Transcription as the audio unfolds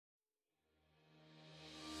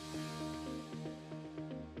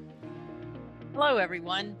Hello,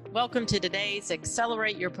 everyone. Welcome to today's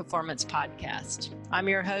Accelerate Your Performance podcast. I'm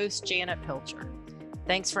your host, Janet Pilcher.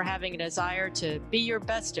 Thanks for having a desire to be your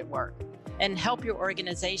best at work and help your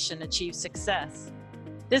organization achieve success.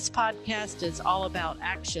 This podcast is all about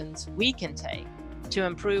actions we can take to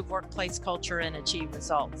improve workplace culture and achieve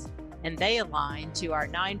results, and they align to our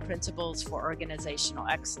 9 principles for organizational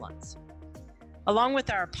excellence. Along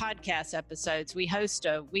with our podcast episodes, we host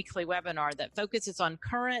a weekly webinar that focuses on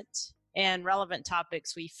current and relevant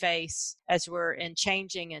topics we face as we're in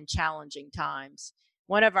changing and challenging times.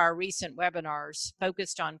 One of our recent webinars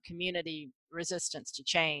focused on community resistance to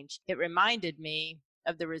change. It reminded me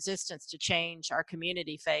of the resistance to change our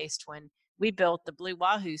community faced when we built the Blue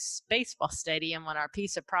Wahoo baseball stadium on our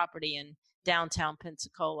piece of property in downtown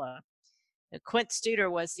Pensacola. Quint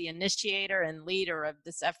Studer was the initiator and leader of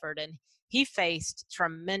this effort, and he faced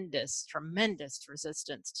tremendous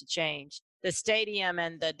resistance to change. The stadium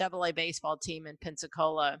and the AA baseball team in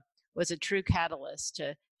Pensacola was a true catalyst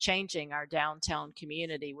to changing our downtown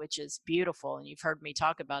community, which is beautiful. And you've heard me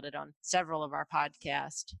talk about it on several of our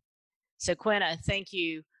podcasts. So Quint, thank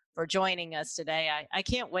you for joining us today. I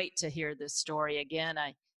can't wait to hear this story again.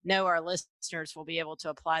 I know our listeners will be able to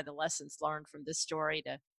apply the lessons learned from this story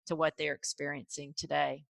to what they're experiencing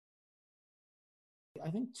today. I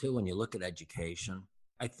think too, when you look at education,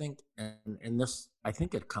 I think, I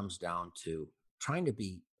think it comes down to trying to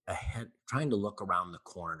be ahead, trying to look around the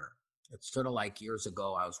corner. It's sort of like years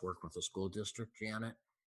ago, I was working with a school district, Janet,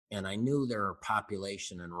 and I knew their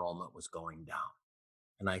population enrollment was going down.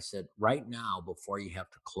 And I said, right now, before you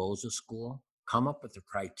have to close a school, come up with the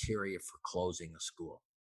criteria for closing a school.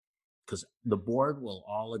 Because the board will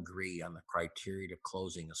all agree on the criteria to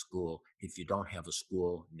closing a school if you don't have a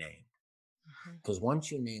school named. Because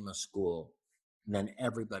once you name a school, then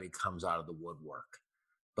everybody comes out of the woodwork.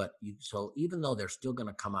 So even though they're still going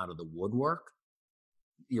to come out of the woodwork,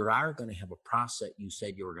 you are going to have a process you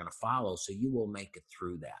said you were going to follow, so you will make it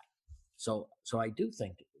through that. So I do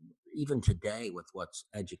think even today with what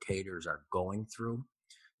educators are going through,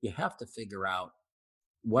 you have to figure out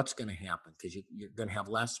what's going to happen, because you're going to have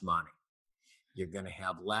less money. You're going to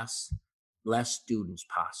have less students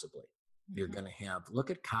possibly. You're going to have, look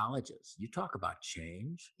at colleges. You talk about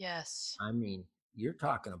change. Yes. I mean, you're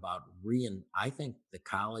talking about I think the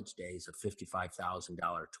college days of $55,000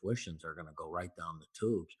 tuitions are going to go right down the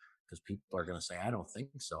tubes, because people are going to say, I don't think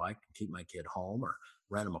so. I can keep my kid home or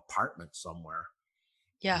rent an apartment somewhere.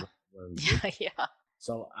 Yeah. Yeah.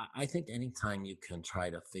 So I think anytime you can try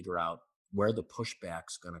to figure out where the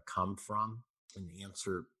pushback's going to come from and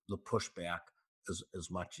answer the pushback as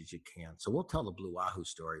much as you can. So we'll tell the Blue Wahoo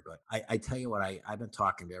story, but I tell you what, I've been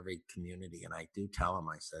talking to every community, and I do tell them,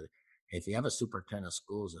 I said, if you have a superintendent of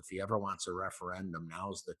schools, if he ever wants a referendum,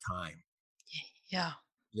 now's the time. Yeah.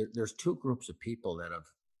 There's 2 groups of people that have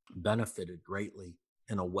benefited greatly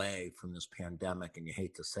in a way from this pandemic, and you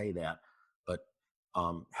hate to say that, but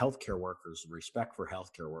healthcare workers, respect for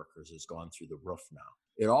healthcare workers has gone through the roof now.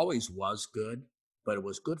 It always was good, but it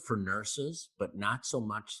was good for nurses, but not so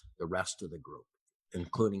much the rest of the group,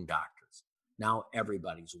 including doctors. Now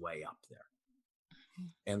everybody's way up there.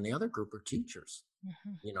 And the other group are teachers.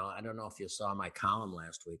 You know, I don't know if you saw my column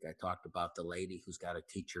last week. I talked about the lady who's got to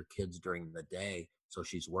teach her kids during the day, so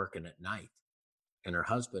she's working at night. And her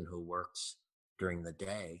husband, who works during the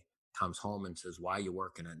day, comes home and says, why are you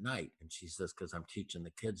working at night? And she says, because I'm teaching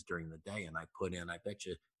the kids during the day. And I put in, I bet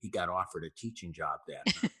you he got offered a teaching job that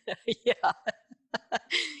night. Yeah.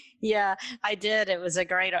 Yeah, I did. It was a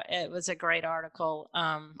great article.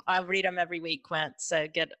 I read them every week, Quint, so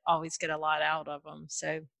always get a lot out of them.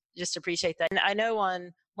 So just appreciate that. And I know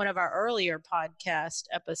on one of our earlier podcast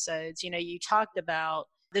episodes, you talked about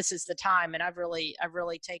this is the time, and I've really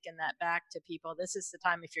taken that back to people. This is the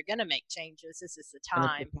time, if you're going to make changes, this is the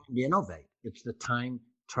time. It's the time to innovate. It's the time,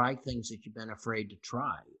 try things that you've been afraid to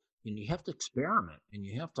try. And you have to experiment, and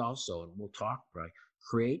you have to also, and we'll talk, right,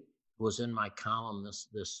 create. Was in my column this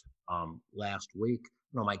last week,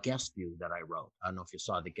 my guest view that I wrote. I don't know if you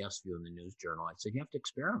saw the guest view in the News Journal. I said, you have to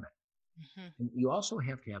experiment. And you also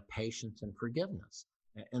have to have patience and forgiveness.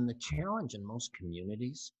 And the challenge in most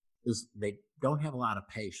communities is they don't have a lot of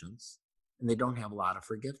patience and they don't have a lot of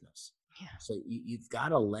forgiveness. Yeah. So you've got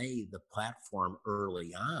to lay the platform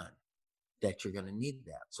early on that you're going to need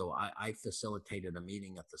that. So I facilitated a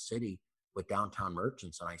meeting at the city with downtown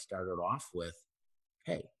merchants, and I started off with,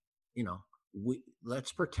 hey,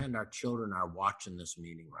 let's pretend our children are watching this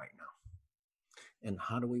meeting right now. And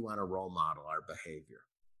how do we want to role model our behavior?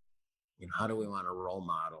 How do we want to role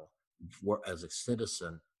model as a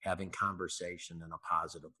citizen having conversation in a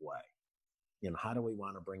positive way? How do we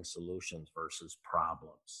want to bring solutions versus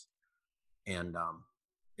problems? And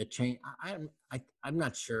it changed. I'm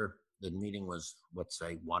not sure the meeting was, let's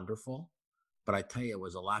say, wonderful, but I tell you, it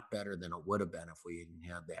was a lot better than it would have been if we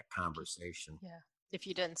hadn't had that conversation. Yeah. If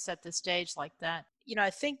you didn't set the stage like that. I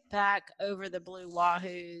think back over the Blue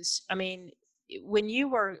Wahoos. I mean, when you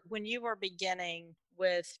were beginning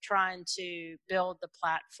with trying to build the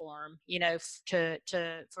platform, to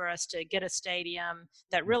for us to get a stadium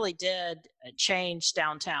that really did change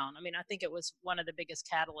downtown. I mean, I think it was one of the biggest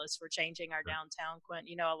catalysts for changing our downtown, Quint.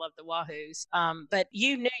 I love the Wahoos, but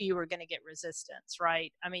you knew you were going to get resistance,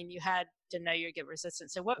 right? I mean, you had to know you'd get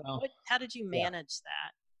resistance. So Well, how did you yeah. manage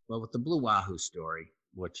that? Well, with the Blue Wahoo story,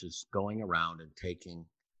 which is going around and taking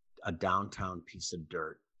a downtown piece of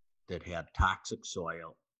dirt that had toxic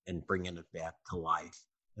soil and bringing it back to life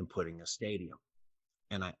and putting a stadium.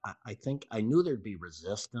 And I think I knew there'd be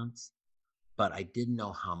resistance, but I didn't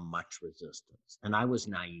know how much resistance. And I was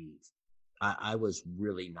naive. I was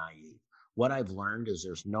really naive. What I've learned is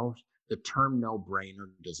the term no brainer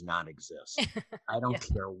does not exist. I don't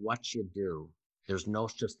Yeah. care what you do. There's no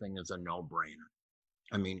such thing as a no brainer.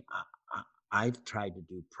 I mean, I've tried to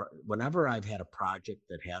do, whenever I've had a project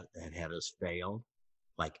that had us failed,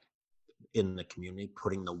 like in the community,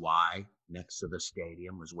 putting the Y next to the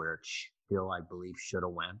stadium was where it still, I believe, should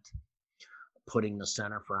have went. Putting the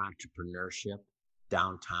Center for Entrepreneurship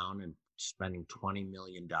downtown and spending $20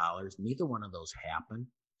 million. Neither one of those happened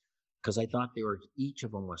because I thought each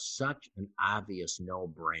of them was such an obvious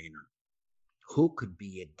no-brainer. Who could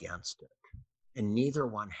be against it? And neither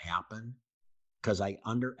one happened because I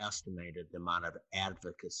underestimated the amount of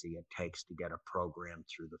advocacy it takes to get a program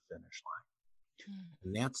through the finish line.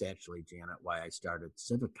 And that's actually, Janet, why I started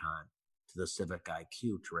CivicCon to the Civic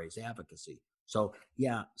IQ to raise advocacy. So,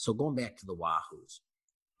 yeah, so going back to the Wahoos,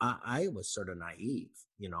 I was sort of naive,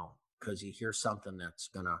 because you hear something that's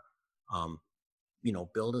going to,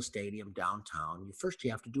 build a stadium downtown. You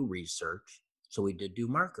have to do research. So we did do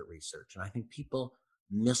market research. And I think people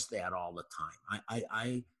miss that all the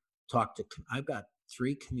time. I've got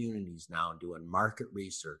 3 communities now doing market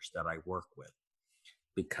research that I work with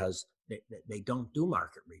because they don't do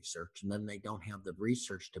market research and then they don't have the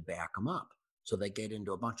research to back them up. So they get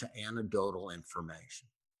into a bunch of anecdotal information.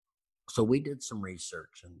 So we did some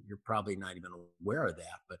research and you're probably not even aware of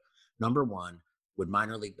that. But number one, would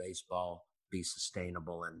minor league baseball be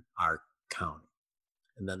sustainable in our county?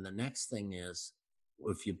 And then the next thing is,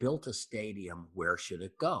 if you built a stadium, where should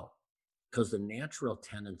it go? Because the natural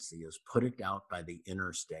tendency is put it out by the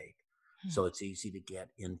interstate. So it's easy to get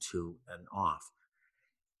into and off.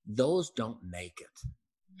 Those don't make it.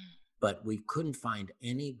 But we couldn't find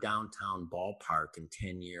any downtown ballpark in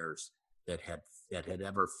 10 years that had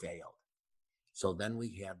ever failed. So then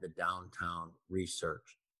we had the downtown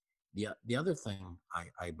research. The other thing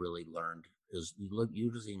I really learned is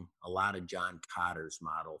using a lot of John Cotter's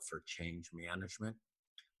model for change management.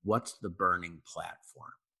 What's the burning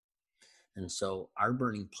platform? And so our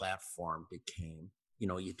burning platform became,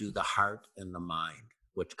 you do the heart and the mind,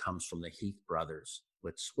 which comes from the Heath brothers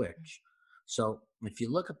with Switch. So if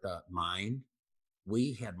you look at the mind,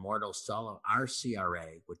 we had Mort O'Sullivan, our CRA,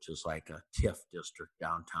 which is like a TIF district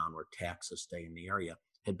downtown where taxes stay in the area,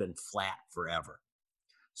 had been flat forever.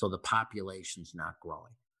 So the population's not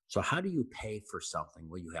growing. So how do you pay for something?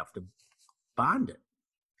 Well, you have to bond it.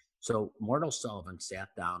 So Mort O'Sullivan sat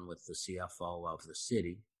down with the CFO of the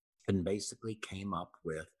city and basically came up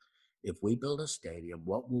with, if we build a stadium,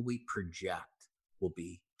 what will we project will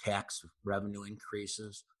be tax revenue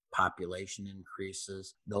increases, population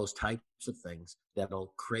increases, those types of things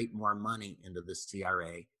that'll create more money into the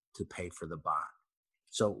CRA to pay for the bond.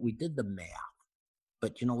 So we did the math,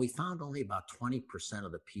 but we found only about 20%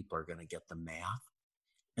 of the people are going to get the math.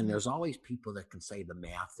 And there's always people that can say the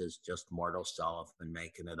math is just Mort O'Sullivan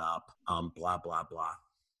making it up, blah, blah, blah.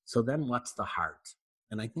 So then what's the heart?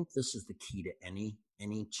 And I think this is the key to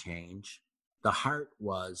any change. The heart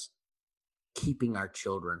was keeping our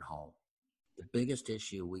children home. The biggest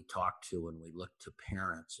issue we talk to when we look to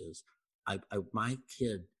parents is, I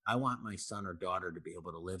want my son or daughter to be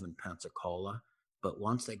able to live in Pensacola, but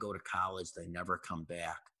once they go to college, they never come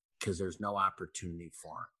back because there's no opportunity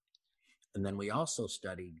for them. And then we also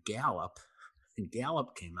studied Gallup, and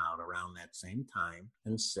Gallup came out around that same time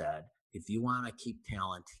and said, if you want to keep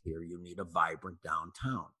talent here, you need a vibrant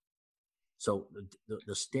downtown. So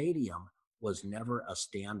the stadium was never a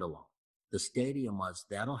standalone. The stadium was,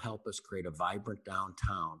 that'll help us create a vibrant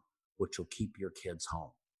downtown, which will keep your kids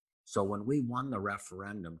home. So when we won the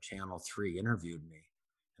referendum, Channel 3 interviewed me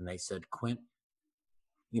and they said, Quint,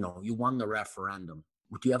 you won the referendum.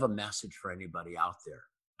 Do you have a message for anybody out there?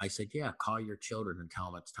 I said, yeah, call your children and tell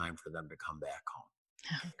them it's time for them to come back home.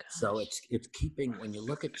 Oh So gosh. it's keeping, when you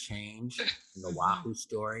look at change in the Mhm. Wahoo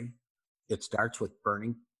story, it starts with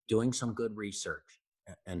doing some good research.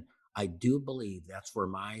 And I do believe that's where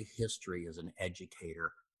my history as an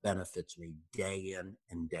educator benefits me day in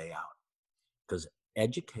and day out, because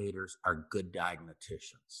educators are good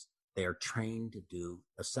diagnosticians. They are trained to do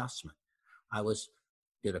assessment. I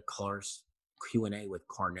did a course Q&A with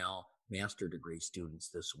Cornell master degree students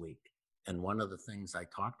this week. And one of the things I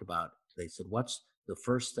talked about, they said, what's the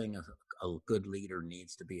first thing a good leader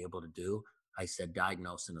needs to be able to do? I said,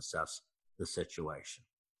 diagnose and assess the situation.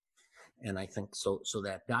 And I think so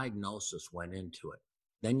that diagnosis went into it.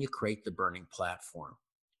 Then you create the burning platform.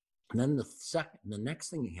 And then the next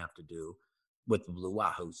thing you have to do with the Blue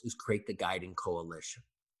Wahoos is create the guiding coalition.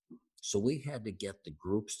 So we had to get the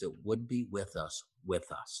groups that would be with us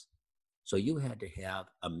with us. So you had to have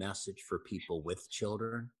a message for people with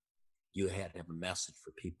children. You had to have a message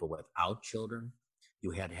for people without children.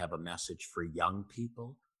 You had to have a message for young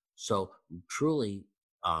people. So truly,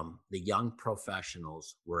 the young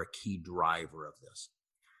professionals were a key driver of this.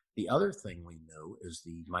 The other thing we knew is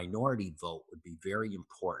the minority vote would be very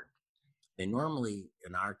important. They normally,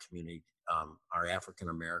 in our community, our African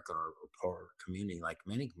American or poor community, like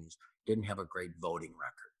many communities, didn't have a great voting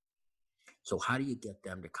record. So how do you get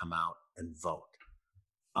them to come out and vote?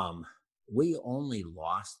 We only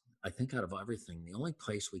lost, I think, out of everything, the only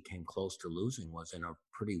place we came close to losing was in a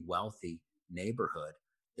pretty wealthy neighborhood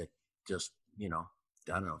that just, I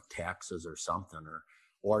don't know, taxes or something,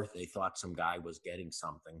 or they thought some guy was getting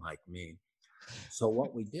something like me. So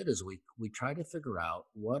what we did is we tried to figure out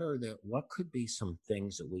what could be some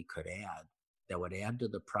things that we could add that would add to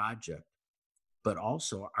the project, but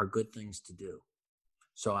also are good things to do.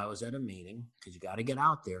 So I was at a meeting, because you got to get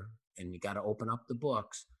out there and you got to open up the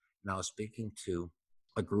books. And I was speaking to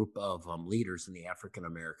a group of leaders in the African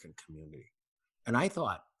American community. And I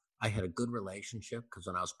thought I had a good relationship, because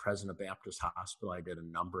when I was president of Baptist Hospital, I did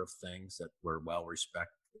a number of things that were well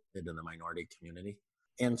respected in the minority community.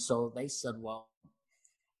 And so they said, well,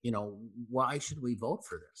 why should we vote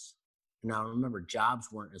for this? Now, remember,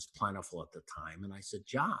 jobs weren't as plentiful at the time. And I said,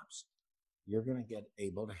 jobs, you're going to get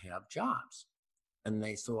able to have jobs. And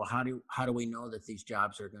they said, well, how do we know that these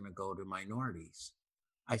jobs are going to go to minorities?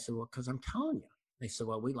 I said, well, because I'm telling you. They said,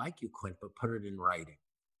 well, we like you, Quint, but put it in writing.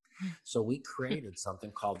 So we created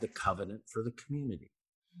something called the Covenant for the Community,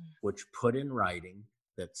 which put in writing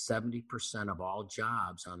that 70% of all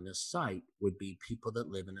jobs on this site would be people that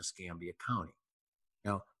live in Escambia County.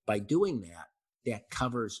 Now, by doing that, that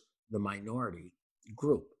covers the minority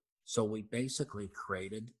group. So we basically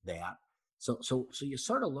created that. So you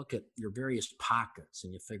sort of look at your various pockets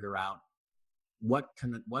and you figure out what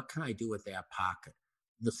can I do with that pocket.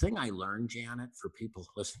 The thing I learned, Janet, for people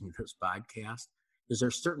listening to this podcast, is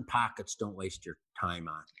there's certain pockets don't waste your time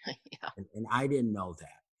on. Yeah. And I didn't know that.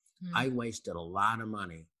 I wasted a lot of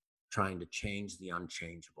money trying to change the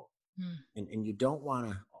unchangeable. And you don't want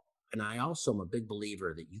to, and I also am a big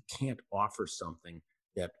believer that you can't offer something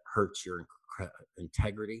that hurts your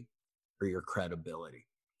integrity or your credibility.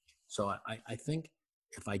 So I think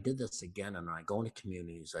if I did this again and I go into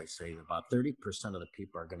communities, I say about 30% of the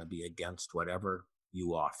people are going to be against whatever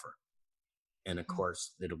you offer. And of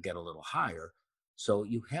course, it'll get a little higher. So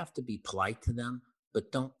you have to be polite to them,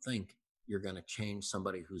 but don't think you're going to change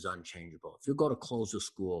somebody who's unchangeable. If you go to close a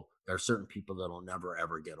school, there are certain people that will never,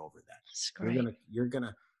 ever get over that. That's great. You're going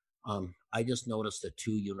to, I just noticed that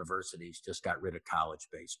 2 universities just got rid of college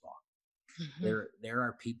baseball. There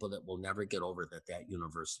are people that will never get over that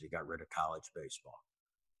university got rid of college baseball.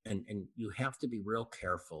 And you have to be real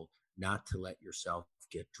careful not to let yourself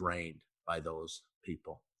get drained by those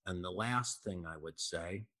people. And the last thing I would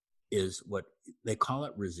say is what they call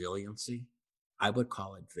it resiliency. I would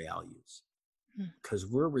call it values, because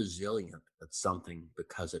we're resilient at something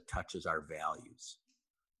because it touches our values.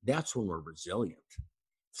 That's when we're resilient.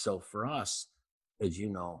 So for us, as you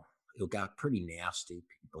know, it got pretty nasty.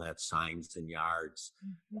 People had signs in yards.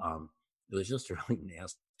 It was just really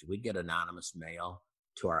nasty. We'd get anonymous mail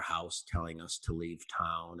to our house telling us to leave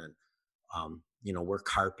town. And, we're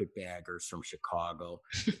carpetbaggers from Chicago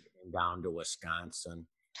down to Wisconsin.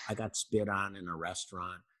 I got spit on in a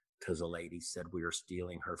restaurant because a lady said we were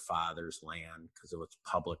stealing her father's land because it was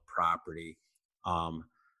public property.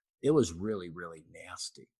 It was really, really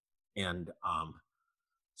nasty. And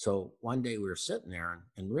so one day we were sitting there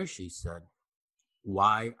and Rishi said,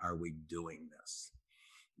 why are we doing this?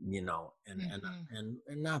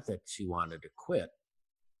 And not that she wanted to quit,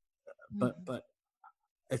 but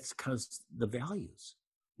it's because the values.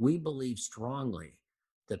 We believe strongly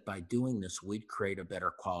that by doing this, we'd create a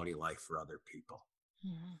better quality life for other people.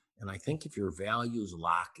 Mhm. And I think if your values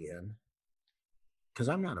lock in, because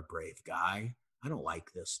I'm not a brave guy, I don't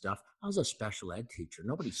like this stuff. I was a special ed teacher.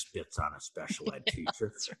 Nobody spits on a special ed Yeah, teacher.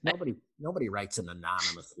 that's right. Nobody writes an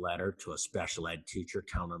anonymous letter to a special ed teacher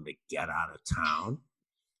telling them to get out of town.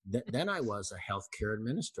 Then I was a healthcare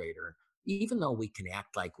administrator. Even though we can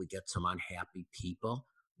act like we get some unhappy people,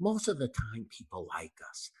 most of the time people like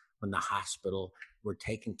us. When the hospital, we're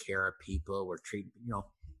taking care of people, we're treating,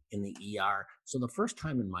 in the ER. So the first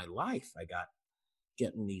time in my life, I got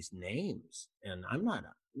getting these names, and I'm not,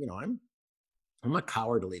 I'm a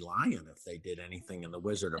cowardly lion if they did anything in the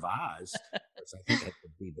Wizard of Oz, because I think I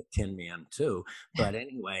could be the Tin Man too. But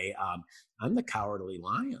anyway, I'm the cowardly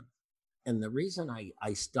lion. And the reason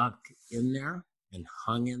I stuck in there and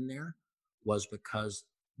hung in there was because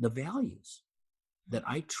the values that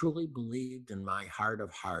I truly believed in my heart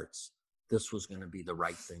of hearts, this was going to be the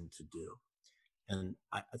right thing to do. And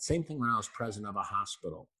same thing when I was president of a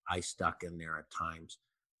hospital, I stuck in there at times.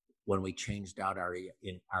 When we changed out our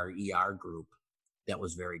ER group, that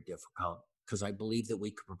was very difficult because I believe that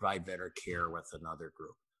we could provide better care with another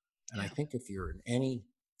group. And I think if you're in any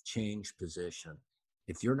change position,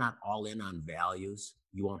 if you're not all in on values,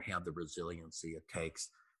 you won't have the resiliency it takes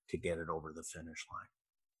to get it over the finish line.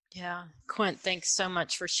 Yeah. Quint, thanks so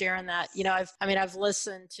much for sharing that. I've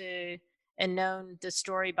listened to and known the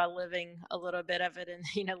story by living a little bit of it and,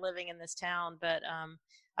 living in this town, but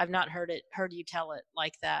I've not heard you tell it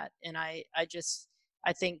like that. And I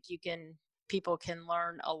think people can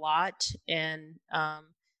learn a lot and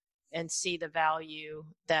see the value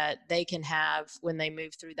that they can have when they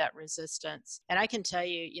move through that resistance. And I can tell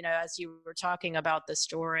you, as you were talking about the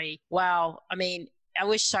story, wow, I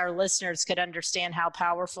wish our listeners could understand how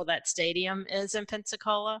powerful that stadium is in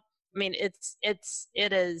Pensacola. It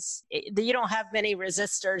is, you don't have many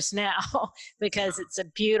resistors now because it's a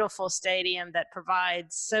beautiful stadium that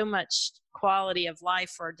provides so much quality of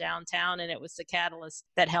life for downtown. And it was the catalyst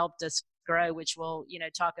that helped us grow, which we'll,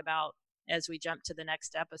 talk about as we jump to the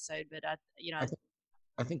next episode. But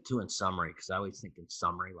I think too, in summary, because I always think in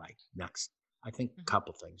summary, like next, I think a Mhm.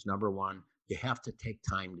 couple things. Number one, you have to take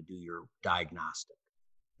time to do your diagnostic.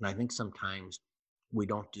 And I think sometimes we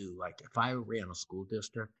don't do, like, if I ran a school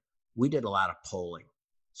district, we did a lot of polling.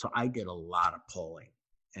 So I did a lot of polling.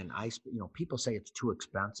 And people say it's too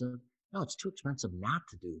expensive. No, it's too expensive not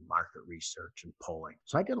to do market research and polling.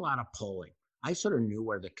 So I did a lot of polling. I sort of knew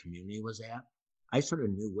where the community was at. I sort of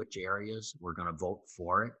knew which areas were going to vote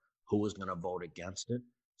for it, who was going to vote against it.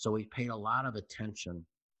 So we paid a lot of attention,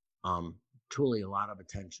 truly a lot of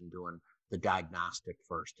attention doing the diagnostic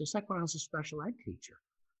first, just like when I was a special ed teacher.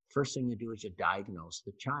 First thing you do is you diagnose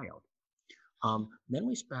the child. Then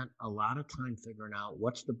we spent a lot of time figuring out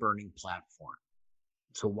what's the burning platform.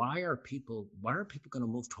 So why are people going to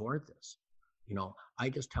move toward this? I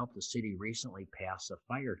just helped the city recently pass a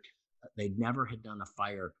fire. They never had done a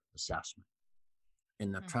fire assessment.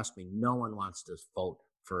 And trust me, no one wants to vote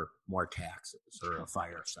for more taxes or a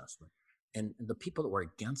fire assessment. And the people that were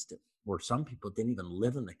against it were some people didn't even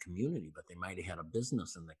live in the community, but they might have had a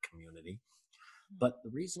business in the community. But the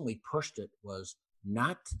reason we pushed it was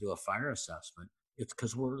not to do a fire assessment. It's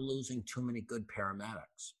because we're losing too many good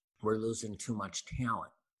paramedics. We're losing too much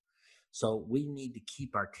talent. So we need to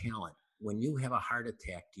keep our talent. When you have a heart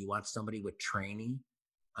attack, do you want somebody with training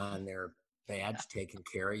on their badge taking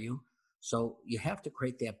care of you? So you have to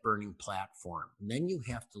create that burning platform. And then you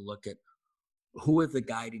have to look at who is the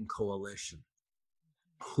guiding coalition.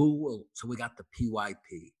 So we got the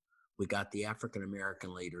PYP. We got the African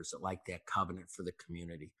American leaders that like that covenant for the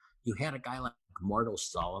community. You had a guy like Mort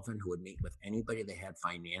O'Sullivan who would meet with anybody that had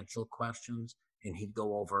financial questions, and he'd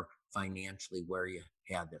go over financially where you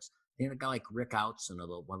had this. You had a guy like Rick Outzen of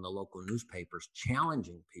one of the local newspapers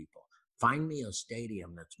challenging people. Find me a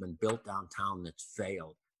stadium that's been built downtown that's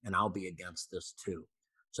failed, and I'll be against this too.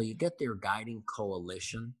 So you get their guiding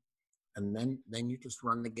coalition, and then you just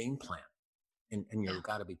run the game plan. And you've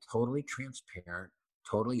got to be totally transparent,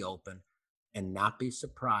 totally open, and not be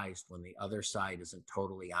surprised when the other side isn't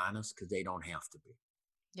totally honest, because they don't have to be.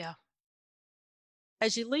 Yeah.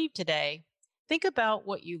 As you leave today, think about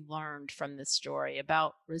what you learned from this story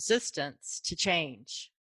about resistance to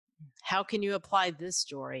change. How can you apply this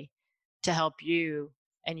story to help you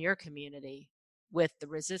and your community with the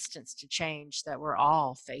resistance to change that we're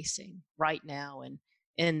all facing right now and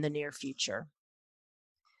in the near future?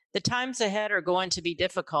 The times ahead are going to be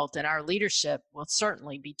difficult, and our leadership will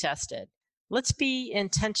certainly be tested. Let's be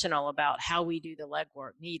intentional about how we do the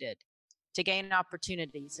legwork needed to gain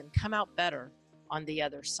opportunities and come out better on the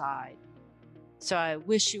other side. So I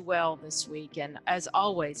wish you well this week. And as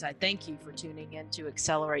always, I thank you for tuning in to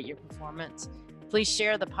Accelerate Your Performance. Please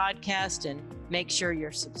share the podcast and make sure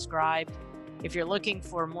you're subscribed. If you're looking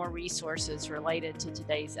for more resources related to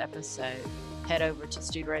today's episode, head over to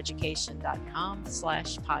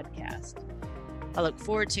studereducation.com/podcast. I look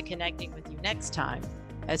forward to connecting with you next time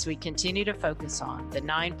as we continue to focus on the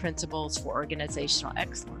 9 principles for organizational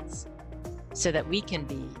excellence so that we can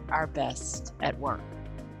be our best at work.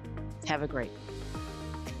 Have a great one.